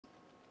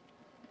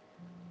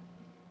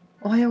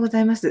おはようござ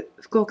います。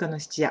福岡の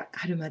質屋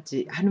ハルマ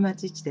チ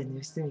質店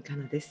の吉積が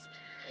です。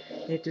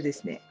で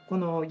すね、こ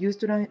のユース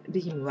トラ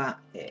リヒム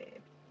は、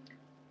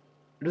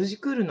ロジ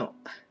クールの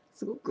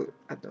すごく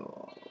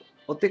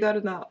お手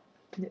軽な、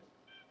ね、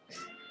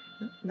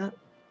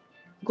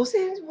5000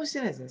円もして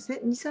ないですね。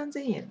2、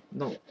3000円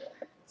の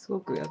す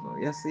ごく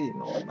安い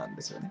のなん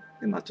ですよね。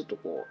で、ちょっと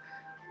こ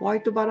うホワ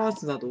イトバラン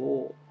スなど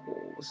をこ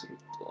うする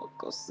と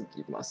赤す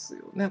ぎます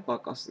よね。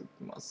赤す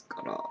ぎます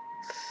から、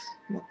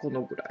こ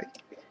のぐらい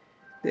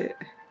で。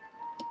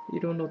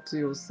色の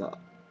強さ、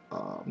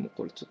もう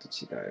これちょっと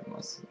違い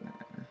ますね。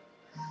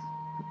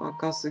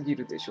赤すぎ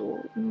るでしょ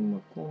う。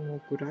こ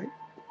のぐらい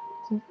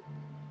この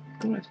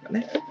ぐらいですか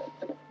ね。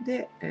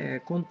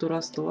で、コント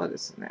ラストはで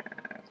すね、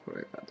こ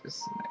れがで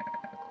すね、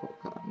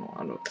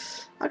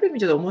ある意味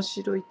ちょっと面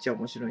白いっちゃ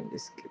面白いんで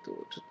すけど、ち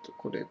ょっと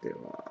これで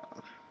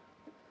は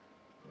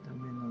ダ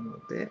メなの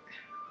で、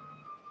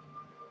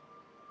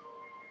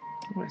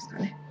このぐらいですか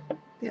ね。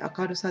で、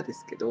明るさで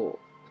すけど、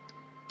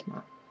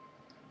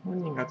本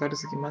人が明る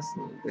すぎます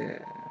の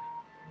で、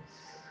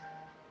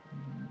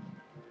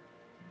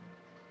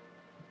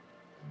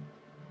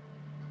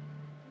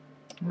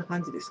こんな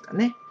感じですか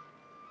ね。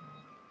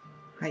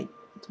はい。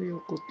という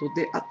こと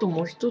で、あと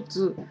もう一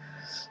つ、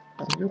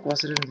よく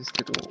忘れるんです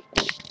けど、ボ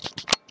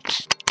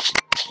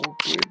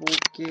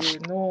ケ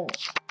の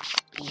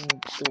ピン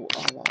ト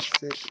合わ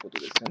せってこと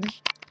ですよね。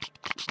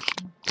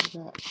本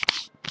当だ。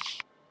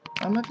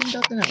あんまピント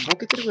合ってないのボ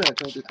ケてるぐらいは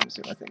ちょうどいいかも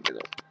しれませんけど、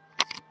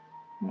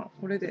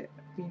これで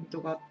ピント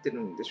が合ってる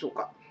んでしょう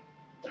か。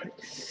はい。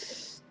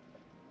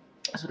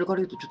それから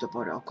言うと、ちょっと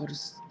やっぱり明る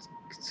さ、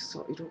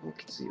色が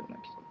きついような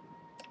気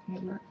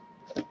が。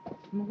こ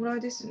のぐら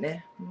いです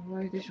ね。このぐ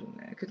らいでしょう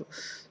ね。けど、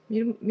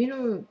見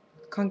る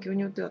環境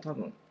によっては多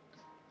分、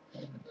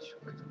なんでしょ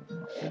うけ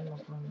ど、こんな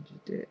感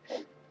じで。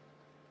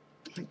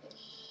はい。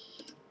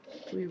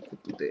というこ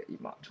とで、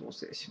今、調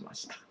整しま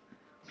した。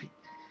はい。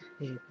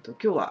今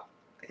日は、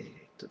で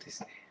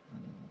すね、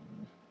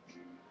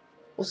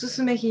おす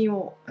すめ品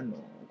を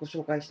ご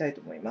紹介したい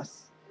と思いま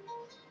す。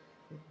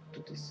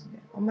です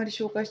ね、あんまり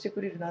紹介してく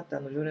れるなって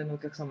常連のお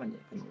客様に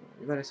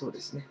言われそう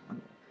ですね。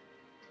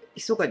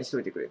密かにしと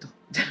いてくれと。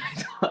じゃない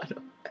と、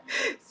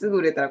すぐ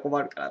売れたら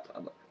困るから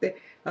と。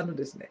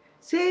ですね、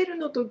セール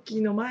の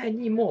時の前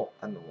にも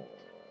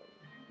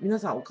皆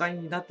さんお買い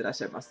になってらっ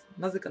しゃいます。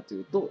なぜかと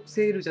いうと、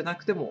セールじゃな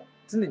くても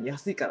常に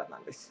安いからな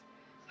んです。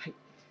はい。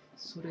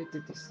それで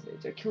ですね、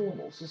じゃあ今日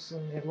のおすす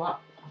めは、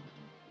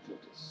で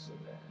すね、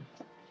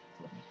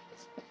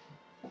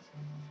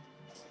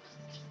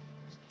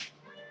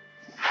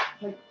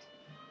はい。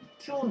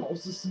今日のお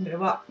すすめ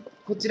は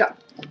こちら。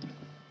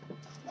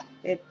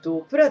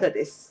プラダ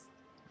です。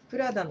プ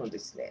ラダので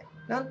すね、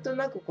なんと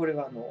なくこれ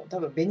は多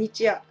分ベニ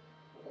ス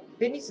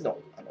の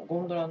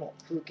ゴンドラの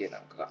風景な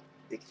んかが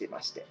できて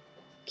まして、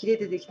切れ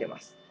でできてま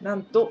す。な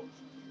んと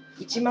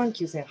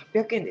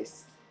19,800円で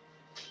す。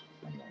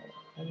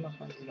こんな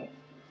感じの、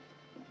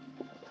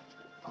こ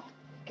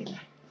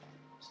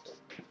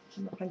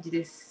んな感じ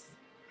です。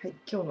はい、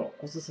今日の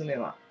おすすめ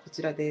はこ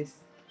ちらで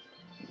す。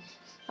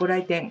ご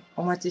来店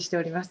お待ちして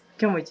おります。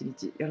今日も一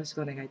日よろし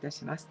くお願いいた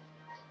します。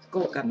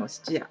福岡の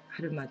質屋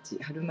春町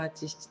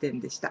質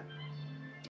店でした。